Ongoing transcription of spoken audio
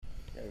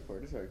Yeah,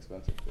 quarters are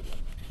expensive for them.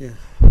 Yeah.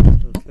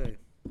 Okay.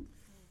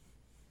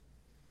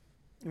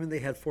 I mean, they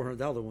had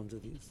 $400 ones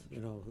of these.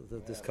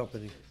 This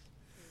company.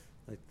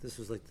 Like this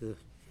was like the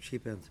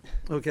cheap end.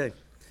 Okay.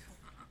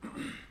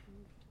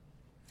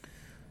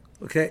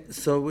 Okay,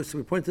 so we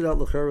pointed out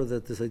L'chara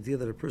that this idea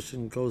that a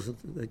person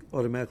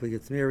automatically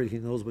gets married, he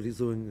knows what he's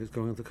doing, he's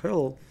going into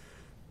Kerl.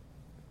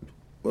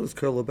 What is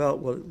Kerl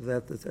about?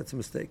 That's a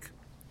mistake.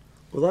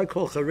 What I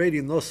call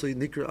Charedi Nosli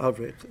Nikra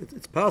Avrech.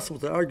 It's possible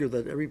to argue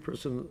that every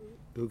person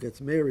who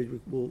gets married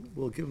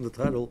will give him the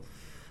title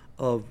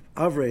of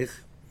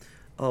Avrech,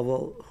 of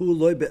Hu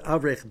Loi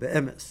Be'avrech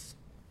Be'emes.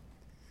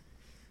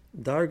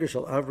 Darga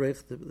Shal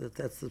Avrech,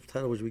 that's the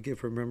title which we give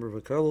for a member of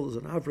a Kerl, is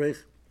an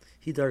Avrech,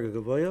 He Darga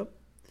Gavoya.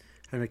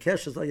 And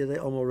Rakesh is Ayadei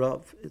Omo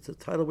Rav. It's a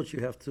title which you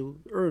have to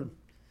earn.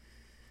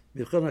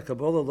 The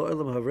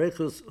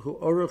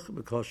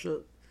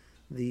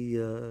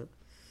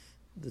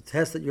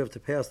test that you have to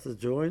pass to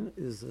join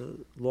is a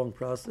long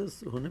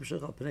process. Not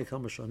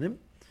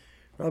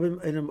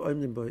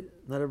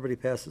everybody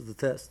passes the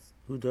test.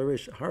 Hu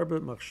Darish Harba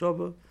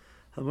Machshava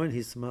Hamon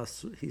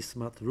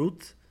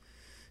Hismatrut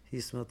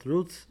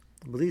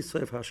Bli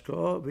Soif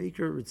Hashka'a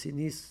Veikar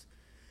Ritzinis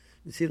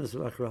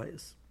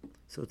Vachrayas.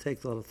 So it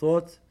takes a lot of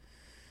thought.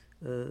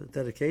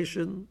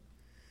 Dedication,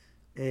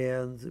 but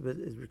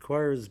it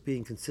requires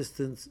being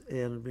consistent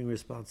and being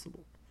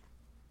responsible.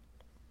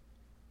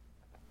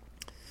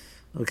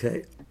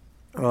 Okay.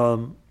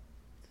 Ani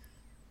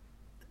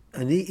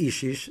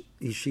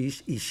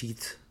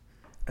ishit.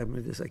 I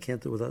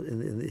can't do it without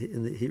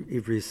in the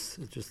Hebrews.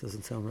 It just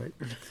doesn't sound right.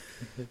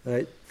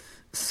 Right.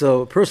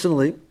 So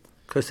personally,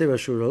 I'm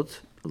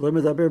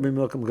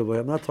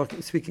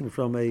not speaking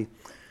from a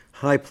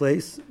high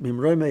place.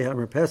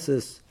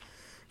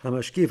 This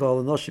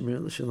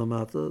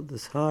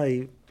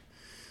high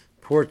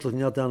port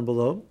looking out down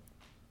below.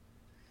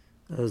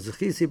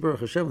 Zechisi Baruch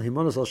Hashem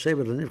Himanas al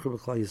Shevet Anivcha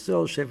B'Klal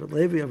Yisrael Shevet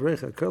Levi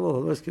Avrecha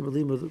Kerlo Haloeskim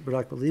B'Limud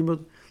B'Rak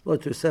B'Limud Lo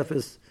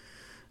Tosefes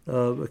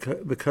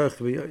B'Karch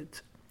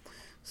B'Yoyt.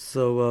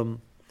 So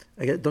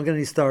don't get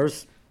any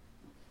stars.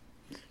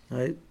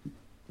 Right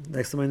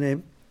next to my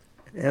name,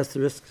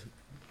 asterisk.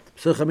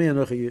 Psuchami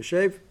Anocha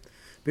Yeshev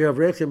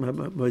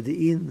B'Avrechem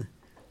Modi'in.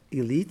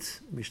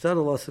 Elite,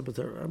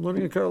 I'm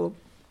learning a Kerl.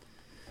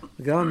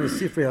 Gam is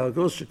Sifrei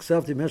Hagos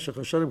Shksavti Meshach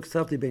Hashanim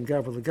Ksavti Ben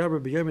Gavra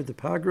LeGavra B'Yom De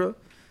Pagra.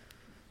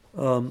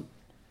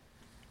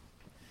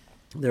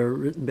 They're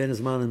written Ben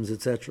Zmanims,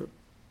 etc.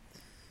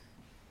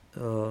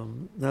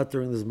 Not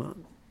during the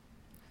Zman.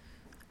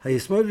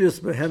 Hayismodius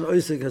Behen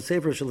Oisik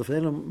HaSefer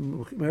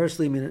Shalafenam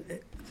Merishli.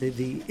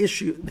 The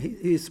issue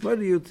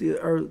Hayismodius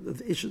are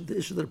the issue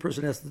that a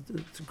person has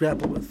to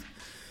grapple with,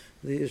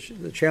 the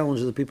challenge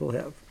that people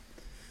have.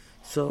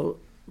 So,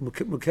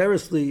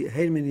 mukarisli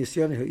hein min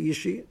yisyon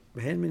ha'ishi,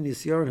 hein min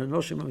yisyon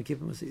ha'noshim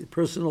ha'mekipim,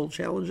 personal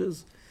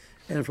challenges,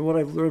 and from what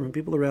I've learned from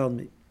people around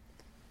me.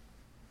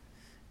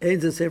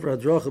 It's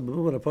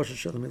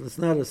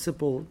not a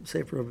simple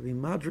sefer of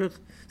being madrich;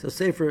 it's a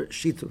sefer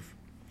shituf.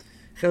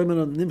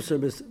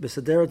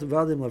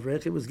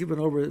 It was given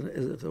over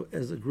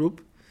as a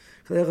group.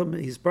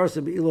 He's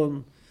parsed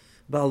be'ilon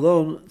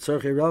ba'alon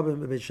tzarchei rabim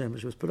b'beit shemesh.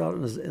 It was put out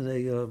in a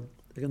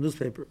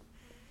newspaper.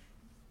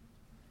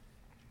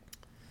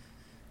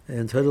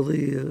 And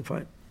totally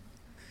fine.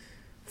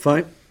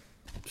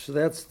 So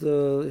that's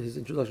his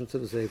introduction to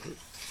the Sefer.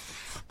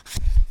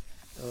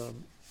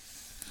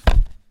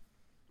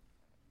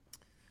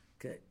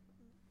 Okay.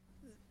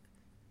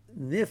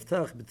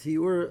 Niftach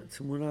b'tiur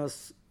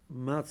tmunas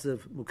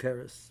matzev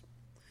mukeres.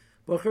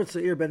 Bachar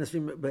Tza'ir ben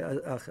Esrim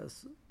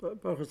be'achas.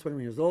 Bachar is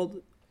 21 years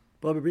old.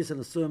 Baba Brisa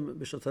Nasum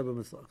b'shotav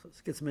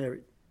b'mitzlachas. Gets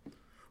married.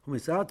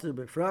 Humisater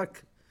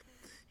b'frak.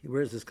 He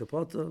wears his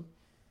kapota.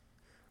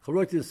 They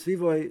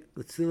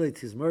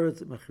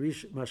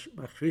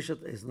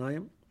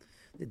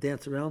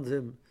dance around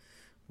him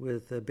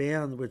with a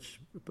band which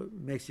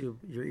makes your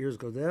ears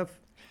go deaf.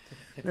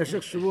 Then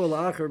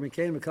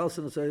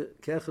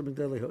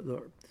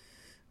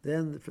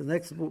for the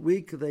next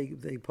week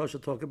they Pasha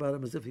talk about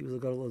him as if he was a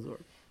Gadol Hazor.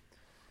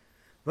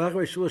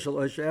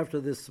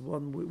 After this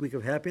 1 week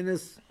of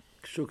happiness,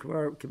 he starts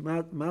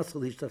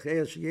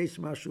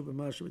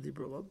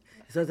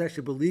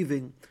actually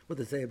believing what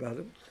they say about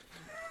him.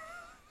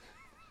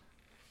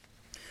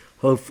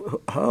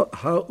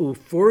 How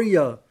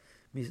euphoria,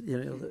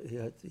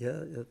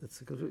 that's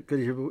a good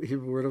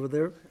Hebrew word over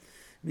there.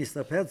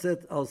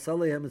 Misnapetzet al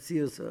salei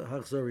hametzius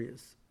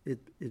hachzorius.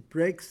 It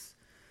breaks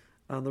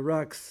on the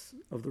rocks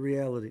of the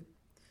reality,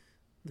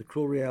 the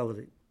cruel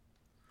reality.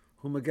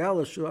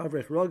 Humagala shu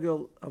avrech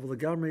rogel av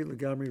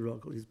legamri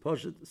rogel. He's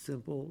poshet,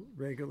 simple,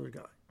 regular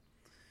guy.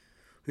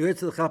 Who hits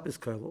the chapis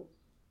kerlo.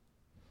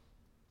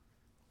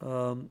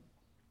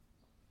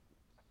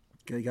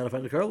 Okay, you got to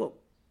find a kerlo.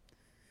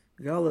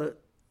 You can't,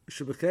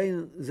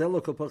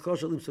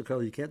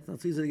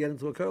 it's easy to get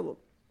into a kerlo.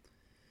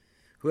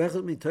 He's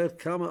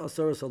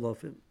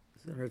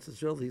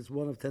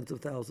one of tens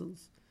of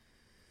thousands.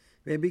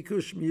 And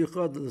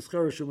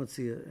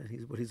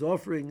what he's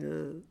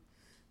offering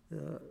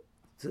to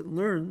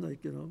learn,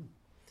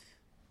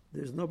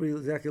 There's nobody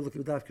exactly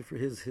looking dafka for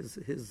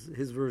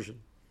his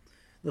version.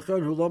 The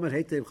Chon who lomed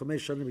heitev chamesh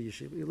shanim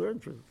b'yeshiva. He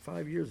learned for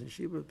 5 years in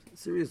yeshiva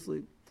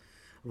seriously.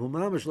 He's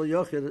not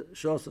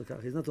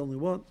the only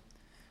one.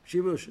 He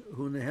was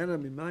talking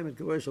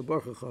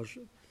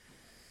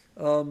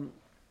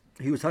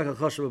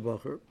chashav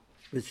b'bacher.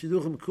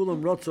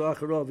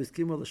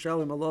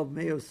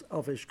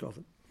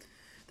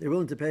 They're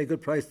willing to pay a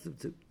good price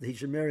that he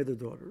should marry their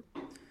daughter.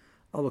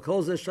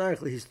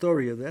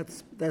 Historia.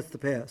 That's the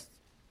past.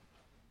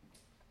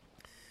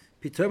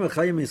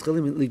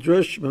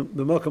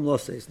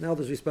 Now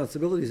there's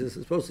responsibilities. It's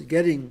supposed to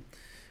getting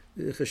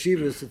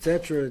chashivas,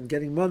 etc., and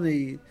getting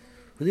money.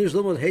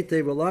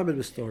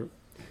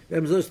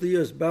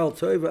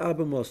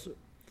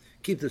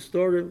 Keep the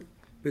story,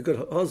 be a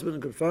good husband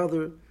and good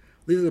father.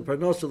 He has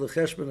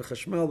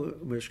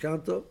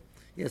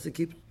to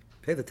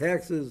pay the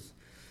taxes,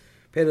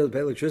 pay the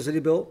electricity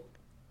bill.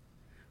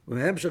 He's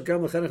got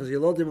to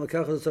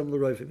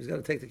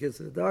take the kids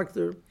to the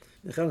doctor,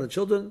 the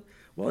children,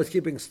 while he's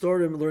keeping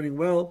story and learning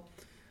well.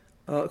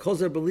 Without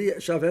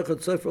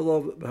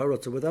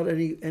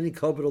any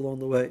covet along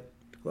the way.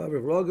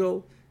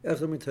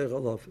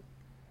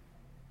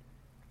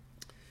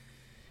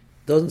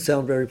 Doesn't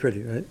sound very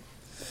pretty, right?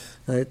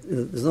 Right?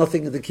 There's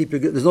nothing to keep you.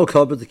 There's no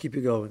covet to keep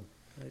you going.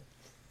 Right?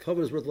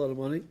 Covet is worth a lot of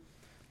money.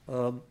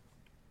 The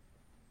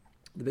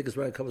biggest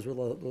right covet is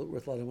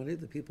worth a lot of money.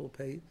 The people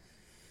pay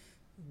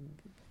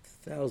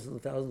thousands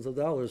and thousands of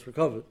dollars for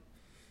covet.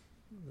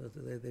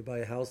 They buy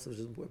a house which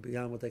is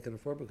beyond what they can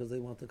afford because they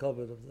want the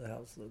covet of the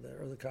house or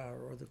the car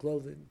or the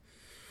clothing,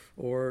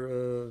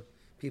 or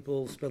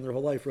people spend their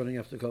whole life running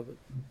after covet.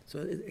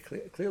 So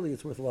clearly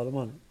it's worth a lot of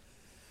money.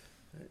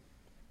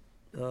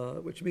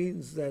 Right? Which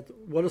means that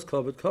what is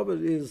covet?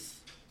 Covet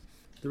is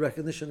the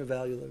recognition of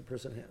value that a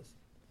person has.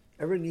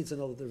 Everyone needs to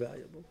know that they're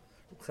valuable.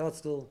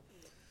 Chatzkel,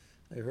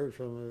 I heard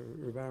from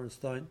Reb Aaron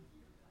Stein,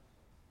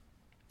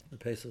 the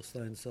Pesach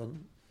Stein's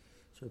son.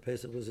 So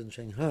Pesach was in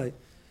Shanghai.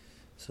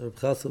 So Reb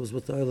Chatzkel was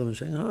with the Olam in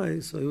Shanghai.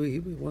 So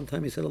one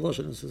time he said a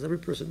lashon and says every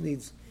person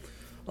needs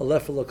a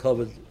lefel of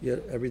kavod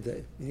every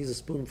day. He needs a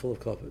spoonful of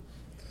kavod,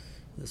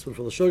 a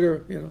spoonful of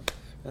sugar.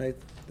 Right?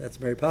 That's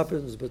Mary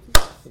Poppins. But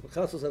Reb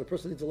Chatzkel said a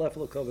person needs a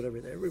lefel of kavod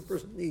every day. Every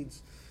person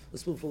needs a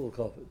spoonful of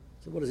kavod.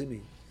 So what does he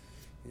mean?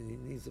 He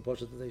needs the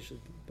pasha that they should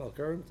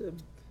balkarim to him.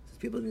 He says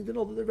people need to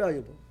know that they're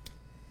valuable.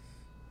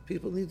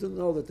 People need to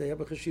know that they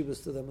have a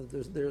cheshivas to them, and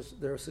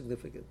they're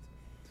significant.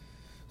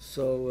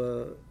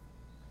 So.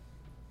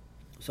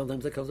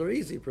 Sometimes that comes very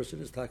easy. A person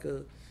is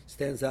taka,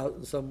 stands out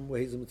in some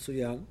ways in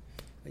Mitsuyan.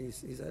 He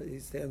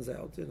stands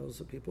out,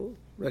 so people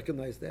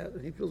recognize that,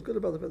 and he feels good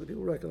about the fact that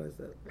people recognize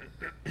that.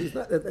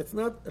 That's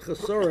not a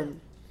chesaron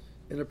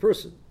in a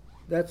person.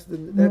 That's the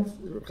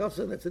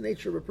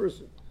nature of a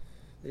person.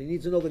 He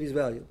needs to know that he's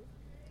valuable.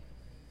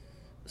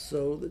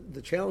 So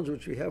the challenge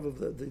which we have of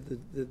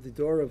the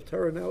door of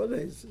Torah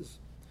nowadays is,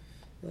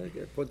 like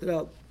I pointed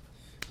out,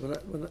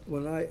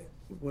 when I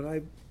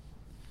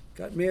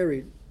got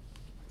married.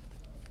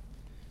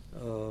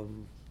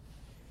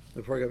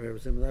 Before I got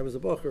married, when I was a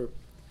bacher,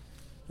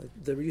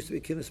 there used to be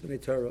Kinnis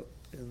B'nai Torah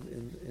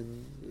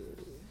in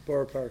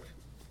Borough Park,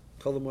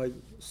 Cholamoid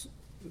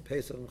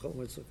Pesach and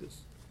Cholamoid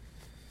Sukkos.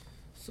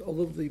 So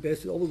all of the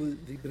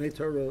B'nai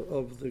Torah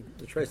of the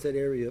tri-state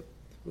area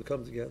would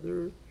come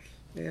together,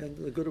 and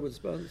the Gura would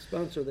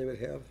sponsor. They would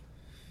have,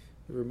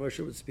 or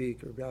Moshe would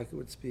speak, or Bianca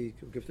would speak,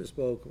 or Gifter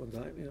spoke one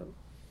time.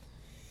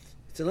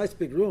 It's a nice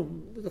big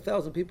room. There's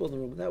 1,000 people in the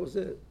room, and that was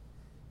it.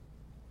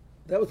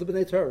 That was the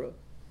B'nai Torah.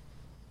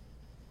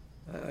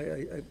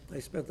 I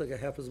spent like a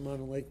half a zman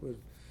in Lakewood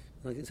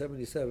in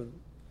 1977.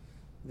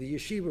 The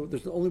yeshiva,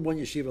 there's only one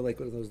yeshiva in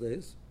Lakewood in those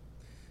days.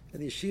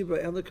 And the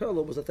yeshiva and the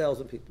Karlo was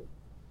 1,000 people.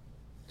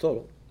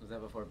 Total. Was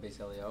that before Beis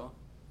Eliyahu?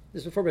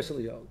 This was before Beis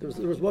Eliyahu.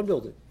 There was one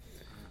building.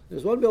 There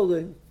was one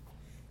building,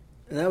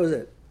 and that was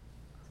it.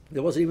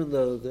 There wasn't even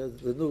the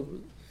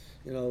new,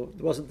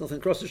 there wasn't nothing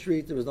across the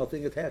street. There was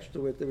nothing attached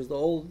to it. There was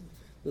the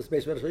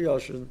space of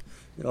Yoshin,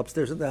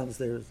 upstairs and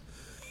downstairs.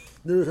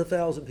 There was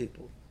 1,000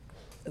 people,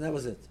 and that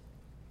was it.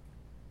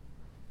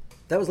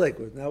 That was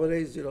Lakewood.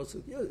 Nowadays,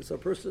 so a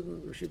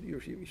person,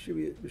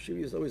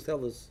 Rishiva used to always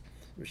tell us,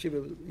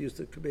 Rishiva used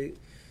to be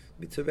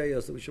tzevei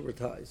us that we should wear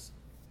ties.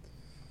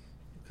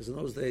 Because in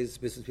those days,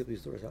 business people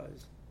used to wear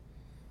ties.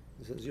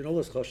 He says,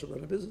 less chashuv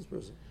than a business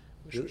person.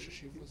 Which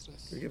Rishiva was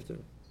this? Your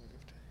gifter.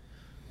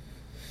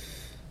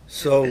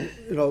 So,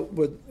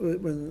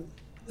 when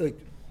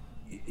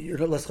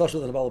you're less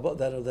chashuv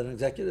than an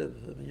executive.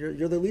 I mean,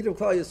 you're the leader of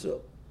Klal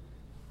Yisrael.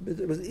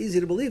 It was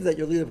easy to believe that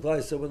you're leader of Klal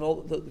Yisrael when all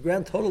the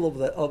grand total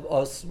of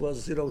us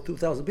was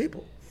 2,000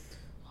 people.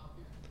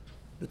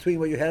 Between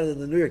what you had in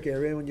the New York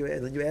area and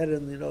then you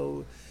added in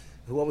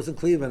what was in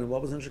Cleveland and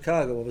what was in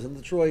Chicago, what was in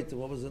Detroit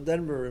and what was in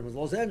Denver and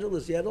Los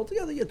Angeles, you had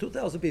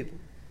 2,000 people.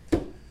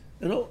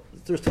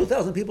 There's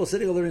 2,000 people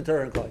sitting and learning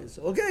Torah in Klal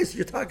Yisrael. Okay, so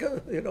you're talking,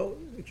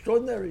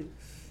 extraordinary.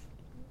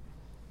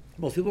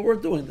 Most people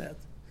weren't doing that.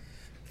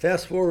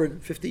 Fast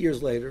forward 50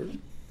 years later,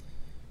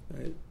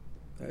 right?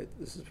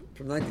 This is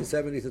from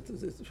 1970 to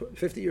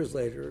 50 years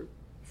later,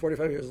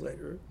 45 years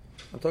later.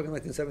 I'm talking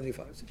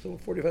 1975, so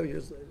 45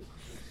 years later.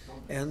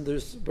 And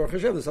there's, Baruch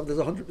Hashem, there's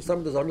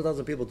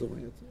 100,000 people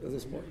doing it at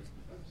this point.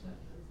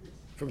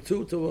 From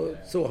 2 to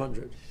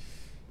 100.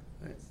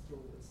 Right?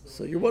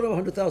 So you're one of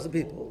 100,000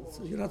 people.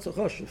 So you're not so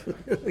chashuv.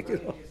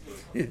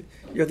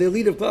 You're the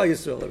elite of Klal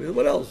Yisrael. I mean,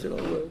 what else?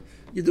 You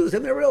do the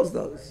same everyone else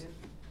does.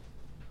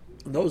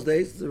 In those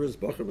days, there was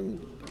Bachram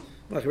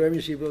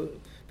Yeshiva,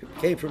 people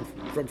came from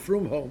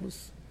frum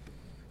homes,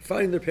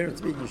 fighting their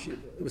parents to be in yeshiva.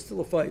 It was still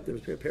a fight. There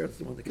was parents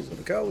who wanted the kids to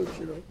go to college.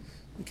 You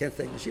can't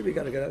stay in yeshiva. You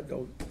got to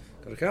go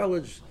to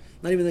college.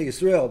 Not even in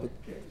Israel, but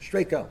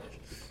straight college.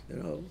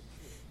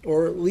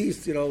 Or at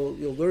least you'll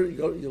learn.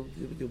 You'll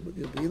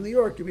be in New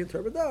York. You'll be in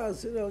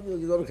Turbadas.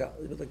 You'll go to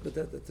college.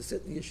 But to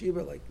sit in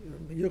yeshiva,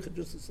 you could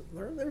just sit and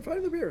learn. They were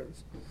fighting their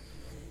parents.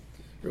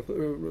 It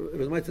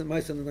was my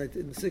son in the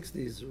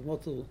 60s.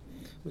 Motel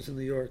was in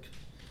New York.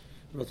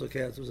 Motel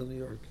Katz was in New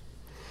York.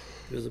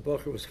 There was a bocher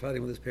who was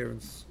fighting with his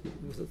parents. He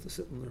was to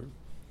sit and learn.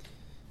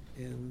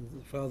 And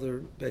the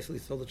father basically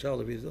told the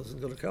child if he doesn't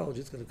go to college,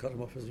 he's going to cut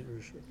him off his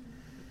Yerusha.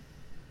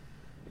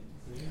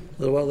 A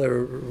little while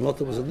later,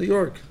 Motel was in New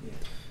York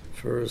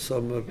for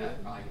some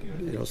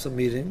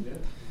meeting.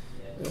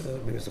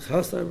 Maybe it's a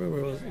chas, I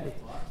remember. But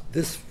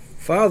this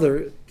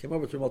father came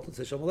over to Motel and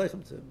said Shalom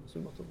Aleichem to him. So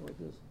Motel like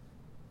this.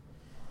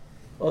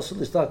 Also,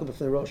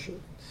 Russia.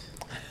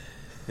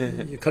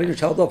 You're cutting your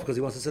child off because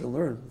he wants to sit and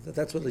learn.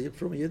 That's what the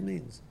Yipfrum Yid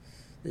means.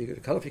 You're going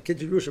to cut off your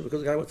kid's Yerusha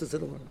because the guy wants to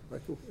sit and learn.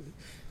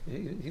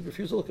 He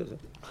refused to look at him.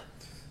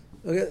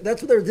 Okay,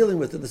 that's what they were dealing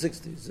with in the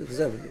 60s, in the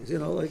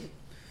 70s.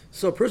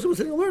 So a person was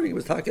sitting and learning. He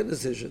was taking a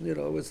decision. It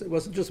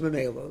wasn't just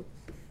Memela.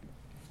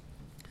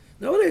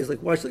 Nowadays,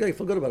 why should the guy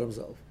feel good about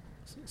himself?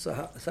 So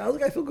how does the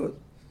guy feel good?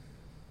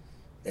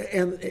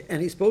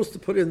 And he's supposed to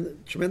put in a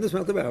tremendous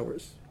amount of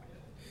hours.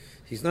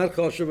 He's not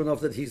kosher enough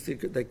that he's the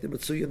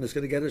Mitsuyan that's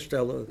going to get a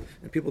Stella,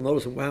 and people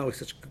notice him, wow, he's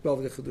such a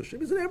Balvik Chedushim.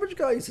 He's an average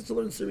guy, he sits to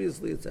learn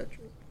seriously, etc.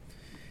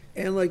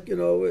 And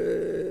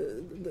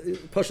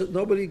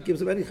nobody gives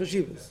him any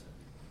chashivas.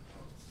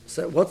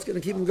 So what's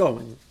going to keep him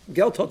going?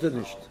 Geld hat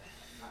nicht.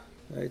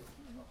 Right?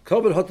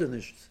 Kobel hat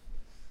nicht.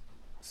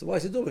 So why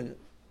is he doing it?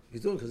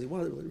 He's doing it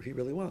because he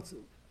really wants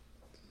it.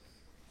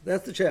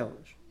 That's the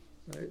challenge.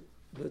 Right?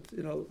 But,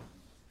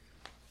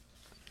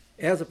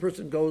 as a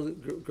person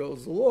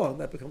goes along,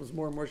 that becomes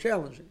more and more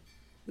challenging.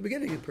 In the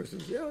beginning, a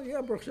person's,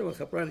 Baruch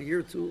Hashem, a year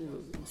or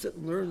two, sit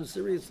and learn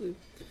seriously.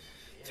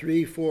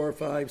 3, 4,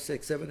 5,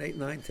 6, 7, 8,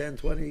 9, 10,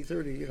 20,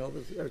 30,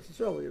 Eretz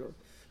Yisrael,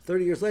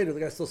 30 years later, the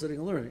guy's still sitting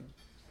and learning.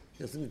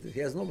 He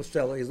has no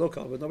Mustela, he has no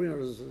comment, nobody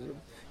knows.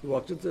 He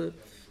walked into a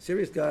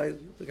serious guy,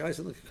 the guy's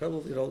in the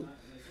cuddle,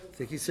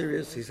 think he's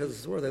serious, he says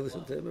this word, they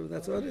listen to him, and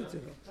that's about it,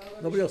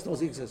 Nobody else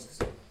knows he exists.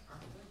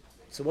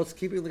 So what's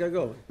keeping the guy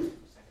going?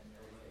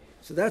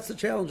 So that's the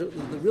challenge.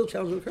 The real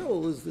challenge of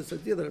Kerl is this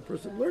idea that a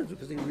person learns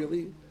because he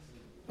really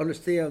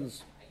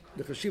understands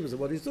the chashivas of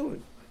what he's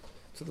doing,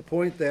 to the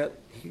point that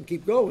he can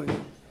keep going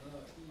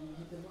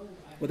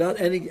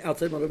without any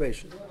outside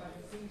motivation.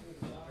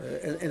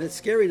 And it's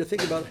scary to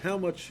think about how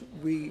much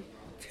we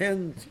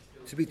tend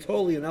to be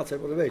totally in outside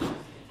motivation.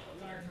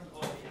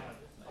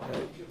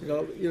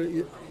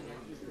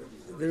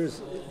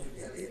 There's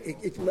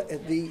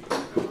the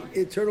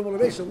internal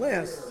motivation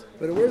lasts,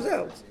 but it wears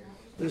out.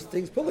 There's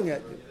things pulling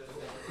at you.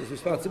 There's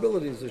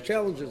responsibilities, there's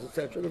challenges,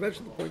 etc. And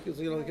eventually the point is,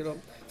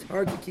 it's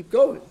hard to keep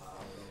going.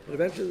 But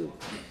eventually...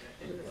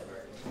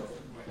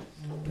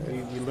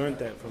 We learned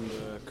that from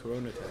the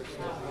Corona test,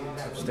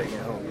 of staying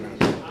at home.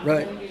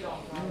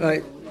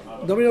 Right.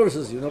 Nobody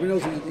notices you. Nobody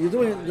knows you're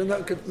doing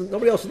it.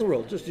 Nobody else in the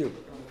world, just you.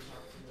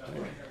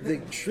 Right. The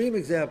extreme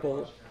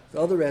example, the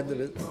other end of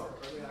it,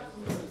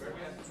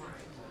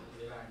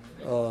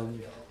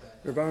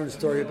 Reb Aaron's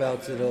story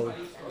about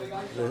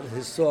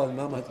his song,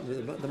 the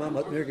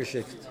Mamat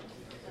Mirgeschicht,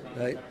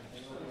 right?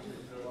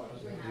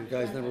 You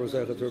guys never was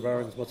there to Reb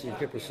Aaron's Motzi Yom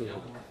Kippur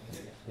Suda,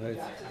 right?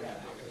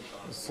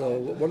 So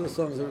one of the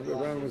songs that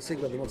Reb Aaron would sing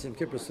about the Motzi Yom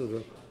Kippur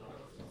Suda,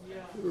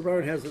 Reb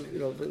Aaron has, the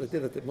idea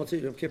that the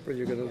Motzi Yom Kippur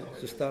you're going to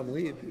just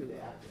leave.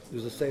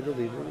 There's a Seder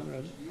leave.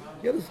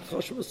 He had his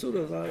Choshev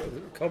Suda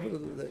covered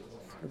the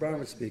Reb Aaron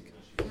would speak.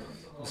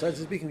 Besides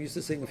his speaking, he used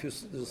to sing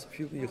there's a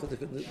few Yichud the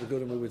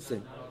Gedolim we would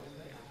sing.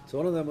 So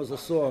one of them was the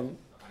song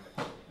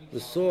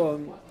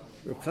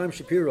Reb Chaim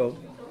Shapiro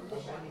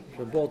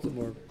from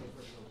Baltimore,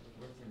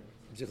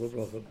 Zichron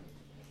Bracha,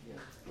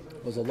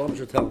 was a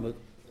Lomzer Talmud.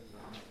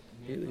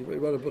 He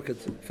wrote a book that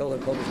fell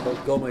and published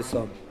called Go My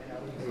Son.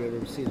 Have you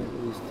ever seen it?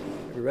 At least,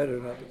 have you read it or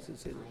not?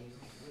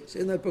 So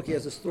in that book, he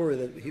has a story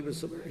that he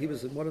was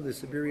in one of the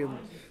Siberian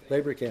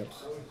labor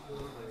camps,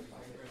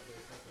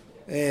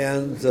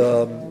 and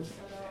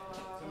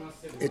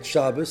it's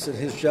Shabbos, and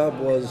his job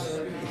was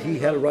he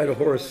had to ride a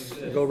horse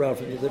and go around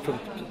from the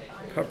different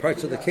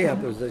parts of the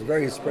camp. It was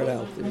very spread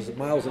out. It was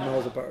miles and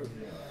miles apart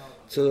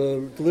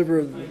to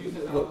deliver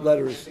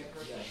letters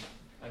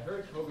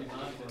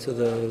to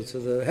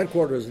the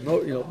headquarters,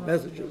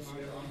 messages.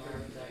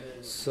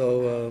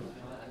 So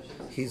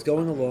he's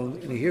going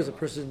along, and he hears a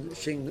person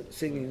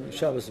singing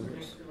Shabbos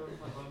verse.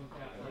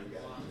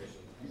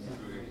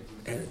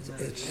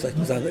 It's like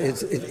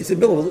it's a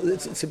middle.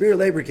 It's a Siberian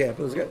labor camp.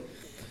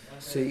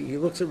 So he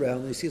looks around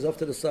and he sees off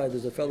to the side.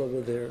 There's a fellow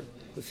over there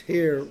with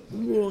hair,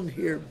 long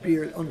hair,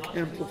 beard,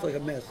 unkempt, looks like a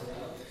mess.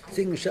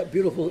 Singing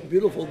beautiful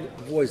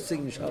voice,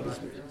 singing Shabbos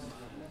music.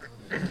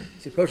 So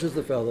he approaches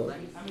the fellow,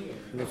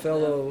 and the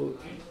fellow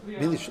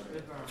immediately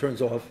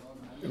turns off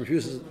and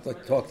refuses to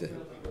talk to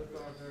him.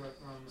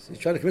 So he's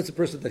trying to convince the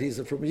person that he's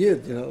from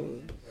Yid,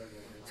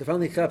 So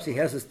finally he cops, he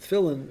has his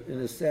tefillin in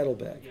his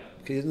saddlebag.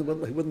 He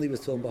wouldn't leave his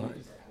tefillin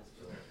behind.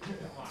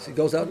 So he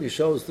goes out and he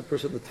shows the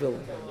person the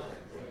tefillin.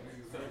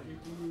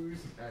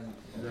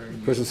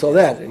 The person saw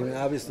that,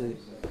 obviously.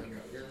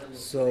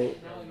 So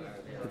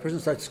the person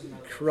starts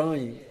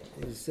crying.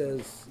 He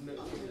says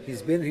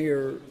he's been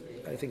here,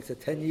 I think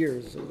it's 10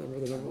 years, or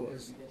whatever the number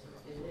was,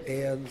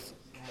 and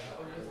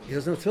he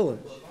doesn't have tefillin.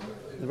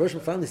 The Rosh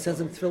finally sends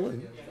him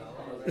tefillin.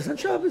 It's on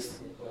Shabbos.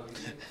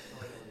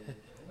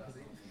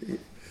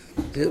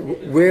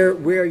 Where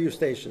are you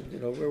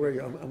stationed? Where were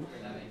you?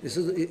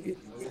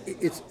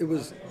 It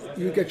was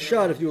you get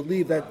shot if you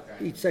leave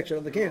each section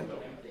of the camp.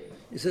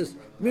 He says,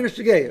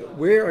 Minister Gay,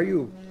 where are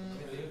you?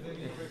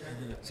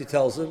 So he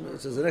tells him. He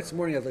says the next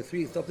morning at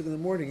 3 something in the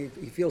morning,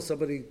 he feels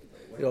somebody,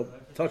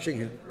 touching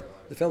him.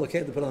 The fellow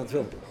came to put on the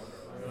film.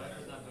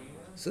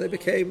 So they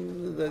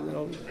became,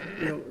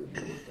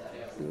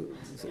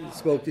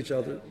 spoke to each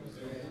other.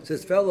 So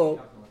this fellow,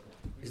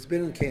 he's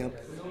been in camp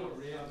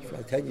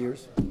for 10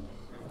 years.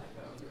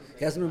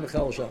 He hasn't been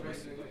Mechal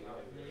Shabbos.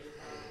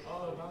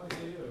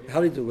 How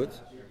do you do it?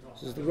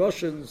 Says the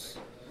Russians,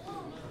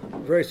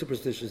 very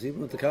superstitious,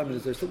 even with the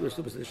communists, they're still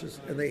superstitious,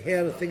 and they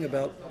had a thing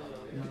about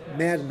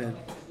madmen.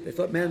 They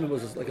thought madmen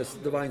was like a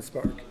divine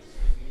spark.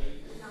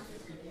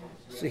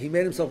 So he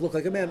made himself look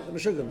like a man, a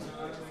Meshuggah.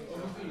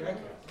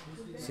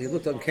 So he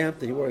looked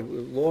unkempt, and he wore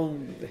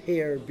long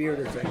hair, beard,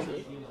 etc.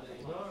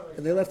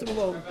 And they left him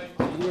alone.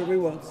 He could do whatever he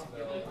wants.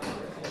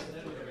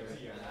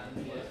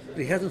 But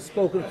he hasn't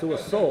spoken to a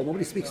soul.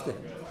 Nobody speaks to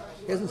him.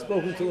 He hasn't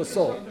spoken to a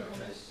soul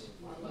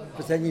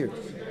for 10 years.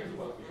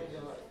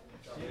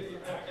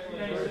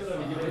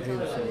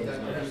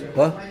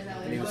 What?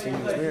 And he was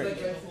singing his marriage.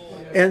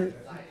 And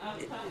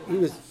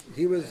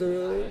he was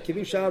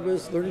keeping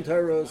Shabbos, learning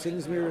Torah,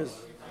 singing Zmiras.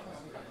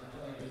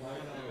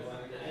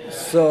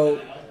 So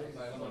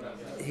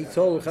he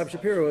told Chaim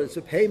Shapiro it's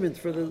a payment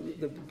for the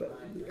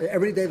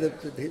every day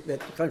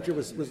that Chaim Shapiro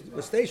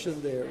was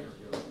stationed there.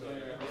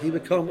 He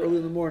would come early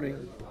in the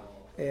morning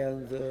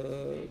and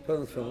put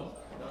on the film.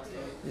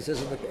 He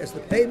says, as the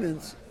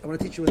payments, I want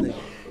to teach you a niggun,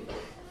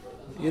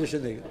 Yiddish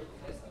niggun.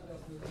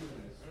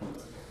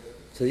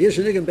 So the Yiddish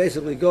niggun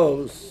basically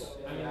goes.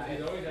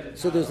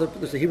 So there's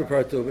a Hebrew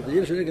part to it, but the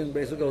Yiddish niggun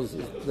basically goes.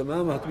 The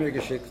mama hat mir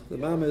geschickt. The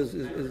mama is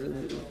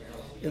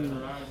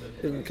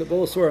in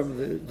Kabbalah Sorim.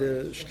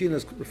 The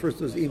Shekhinah refers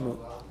to as Ima.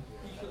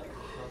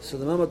 So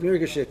the mama hat mir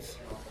geschickt.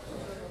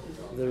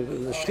 The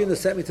Shekhinah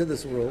sent me to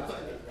this world.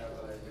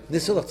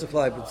 Nisilach to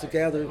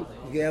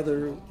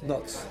gather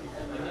nuts.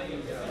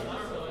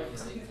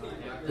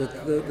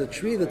 The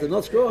tree that the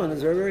nuts grow on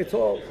is very, very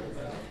tall.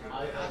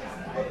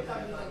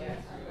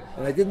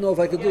 And I didn't know if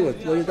I could do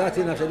it. I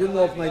didn't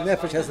know if my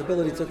nefesh has the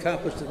ability to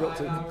accomplish,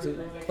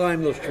 to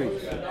climb those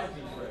trees.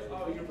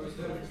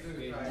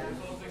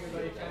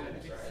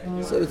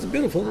 So it's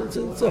beautiful. It's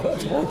a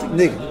haunting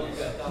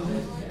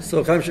niggun.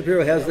 So Chaim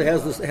Shapiro has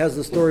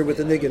the story with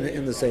the niggun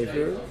in the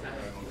Sefer.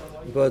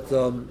 But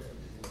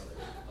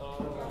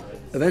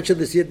eventually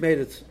this Yid made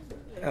it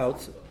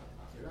out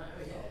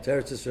to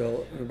Eretz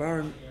Yisrael, and the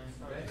Baron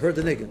heard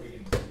the niggun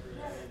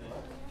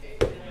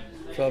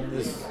from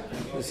this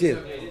Yid.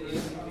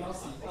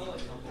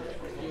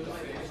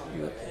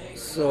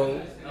 So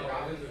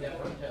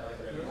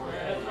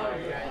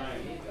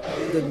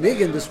the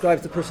niggun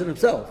describes the person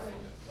himself.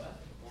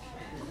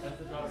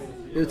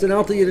 It's an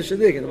Alta Yiddish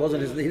niggun. It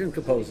wasn't he didn't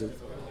compose it.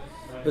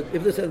 But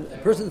if there's a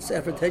person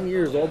sat for 10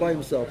 years all by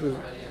himself,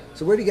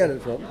 so where did he get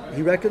it from?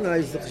 He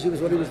recognized that she was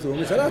what he was doing.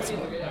 He said, Atzma.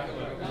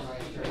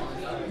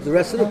 The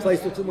rest of the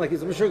place looks to him like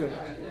he's a Meshuggah.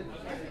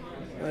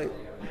 Right?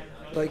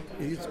 Like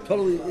he's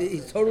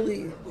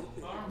totally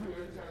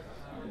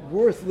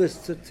worthless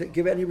to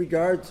give any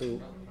regard to,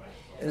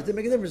 and it didn't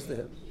make a difference to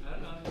him.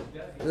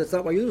 And that's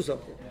not why you do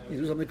something. You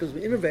do something because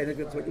we innovative.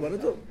 That's what you want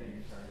to do.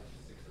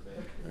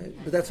 Right?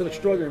 But that's an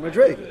extraordinary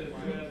madrig.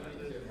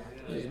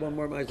 There's one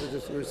more mitzvah.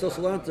 Just Rosh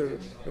Salanter,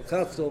 Rav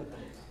Katzel,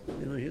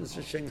 he's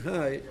in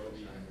Shanghai.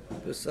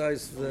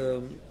 Besides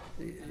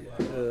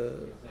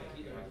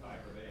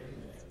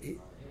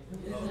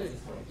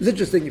it's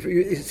interesting.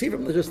 You see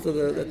from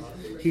that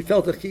he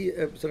felt that he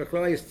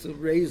Christ to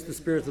raise the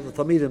spirit of the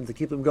Talmidim to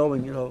keep them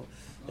going. You're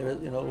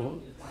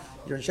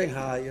in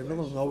Shanghai, you're in the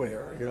middle of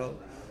nowhere. You don't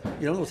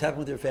know what's happening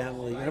with your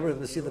family. You're never going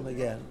to see them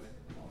again.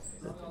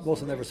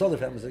 Most of them never saw their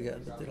families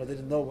again. But, they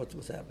didn't know what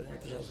was happening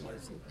at the Shabbos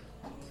Ma'aseh.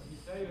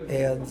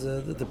 And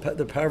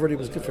the poverty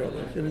was good for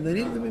them. And they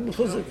needed to be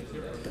mechuzik.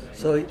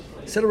 So he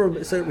said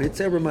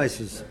over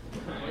Mises.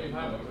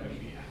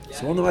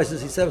 So one of the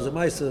Mises he said was a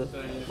Misa.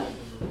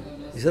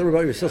 He said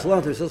about Yisrael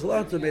Salanter. Yisrael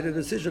Salanter made a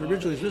decision.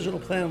 Originally, his original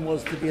plan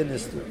was to be a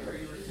Nister.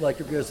 like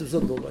Rabbi Yosef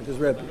Zundel, like his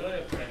Rebbe.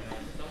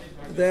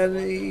 Then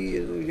he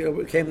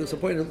came to some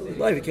point in his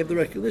life. He came to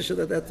recognition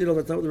that that's not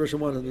what the Rosh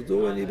wanted to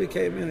do, and he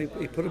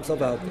he put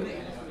himself out there.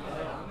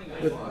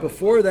 But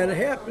before that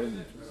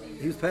happened,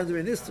 he was planning to be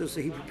a minister, so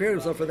he prepared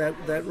himself for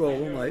that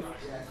role in life.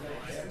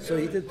 So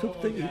he did two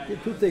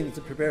things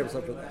to prepare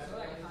himself for that.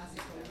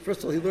 First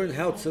of all, he learned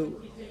how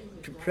to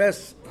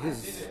compress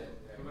his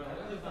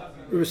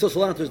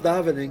social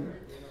davening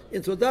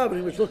into a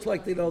davening which looks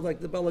like like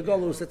the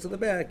Balagolo who sits in the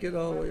back,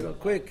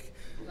 quick,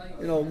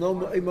 no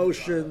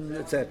emotion,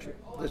 etc.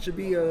 There should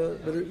be a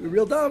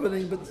real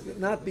davening, but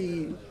not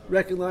be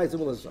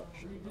recognizable as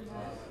such.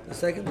 The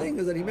second thing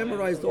is that he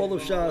memorized all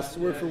of Shas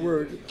word for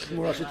word from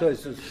Rashi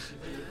Tosfos,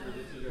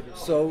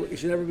 so he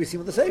should never be seen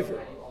with a sefer.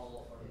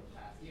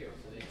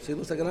 So he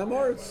looks like an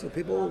Amoritz, so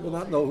people will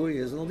not know who he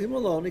is, and they'll leave him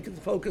alone. He can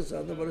focus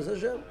on the Baruch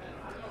Hashem.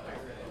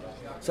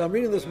 So I'm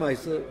reading this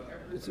Maisa.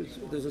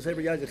 There's a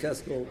Sefer Yad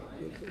Yecheskel,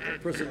 a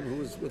person who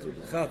was with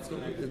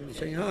Chatzkel in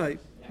Shanghai,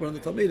 one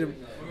of the Talmidim,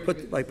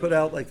 put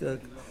out like a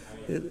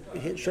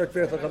short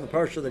verse on the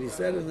parsha that he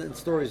said, and then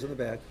stories in the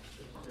back.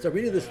 So I'm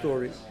reading this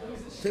story. I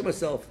say to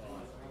myself,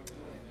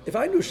 if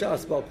I knew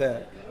Shas Baal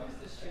Peh,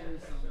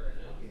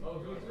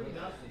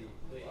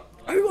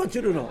 I want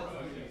you to know.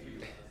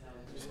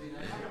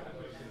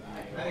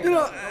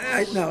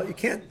 Now you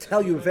can't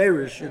tell you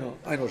Varish,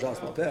 I know Shas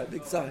Baal Peh,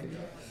 big sign,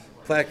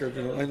 placard,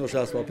 I know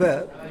Shas Baal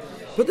Peh.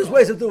 But there's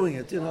ways of doing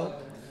it,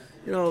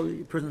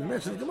 the person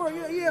mentions Gemara,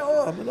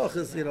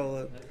 Menachos,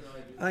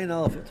 Ayin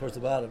Aleph towards the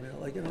bottom,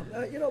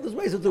 there's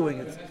ways of doing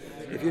it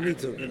if you need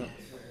to,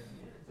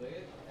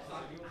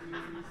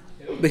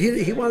 But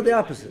he wanted the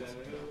opposite.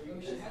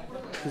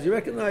 Because you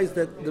recognize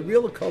that the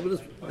real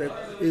covenant that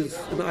is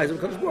in the eyes of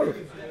Kadosh Baruch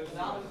Hu.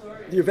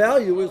 Your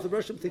value is the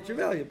Rosh thinks you're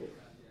valuable.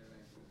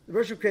 The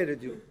Rosh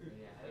created you.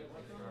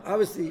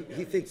 Obviously,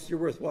 he thinks you're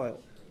worthwhile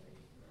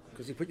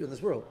because he put you in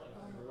this world.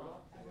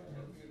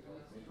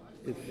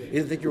 If he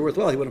didn't think you're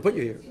worthwhile, he wouldn't put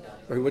you here,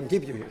 or he wouldn't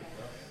keep you here.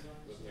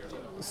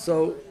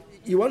 So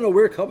you want to know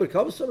where it comes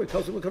from? It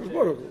comes from Kadosh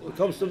Baruch Hu. It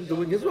comes from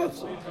doing his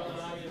Ratzon.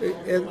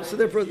 And so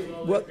therefore,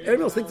 what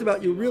everyone else thinks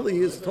about you really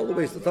is a total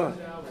waste of time.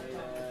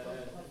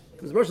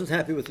 Because the person's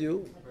happy with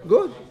you,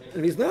 good. And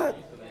if he's not,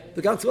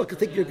 the Gantzvah can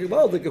think you're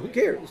gewaldig. Who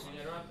cares?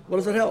 What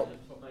does it help?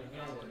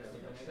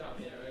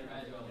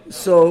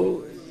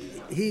 So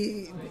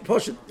he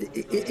wasn't.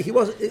 It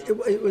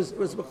was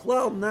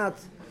Bechlal not,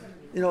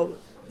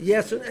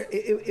 yes.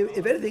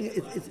 If anything,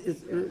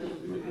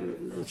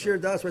 it's Shir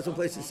Das right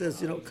someplace. He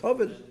says,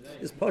 COVID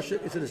is pasha.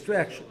 It's a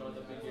distraction.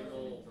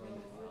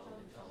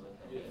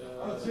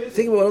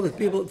 Think about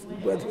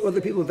whether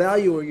people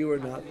value you or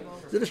not.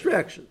 It's a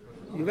distraction.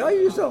 You value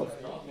yourself.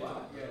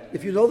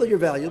 If you know that you're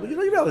valuable, you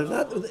know you're valuable.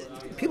 Not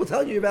people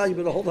telling you you're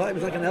valuable the whole time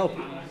is not going to help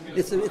you.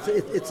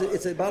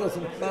 It's a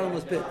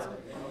bottomless pit.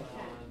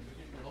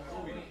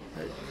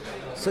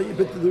 So,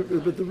 but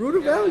the root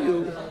of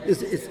value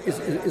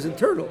is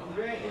internal,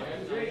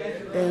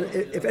 and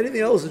if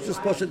anything else, it's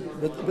just pushing.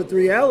 But the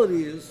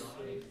reality is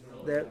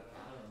that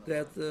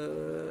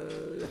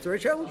it's very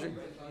challenging.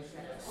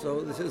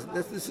 So this is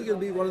going to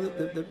be one of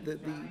the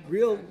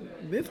real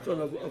mifkan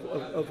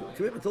of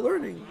commitment to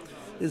learning,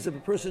 is if a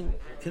person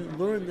can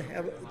learn to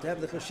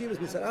have the chashivas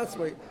mitzad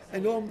atzmai. I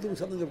know I'm doing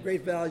something of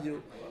great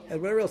value,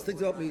 and whatever else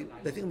thinks about me,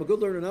 they think I'm a good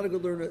learner, not a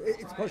good learner.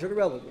 It's partially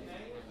irrelevant.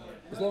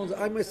 As long as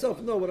I myself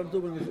know what I'm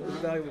doing is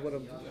valuable, what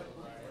I'm doing.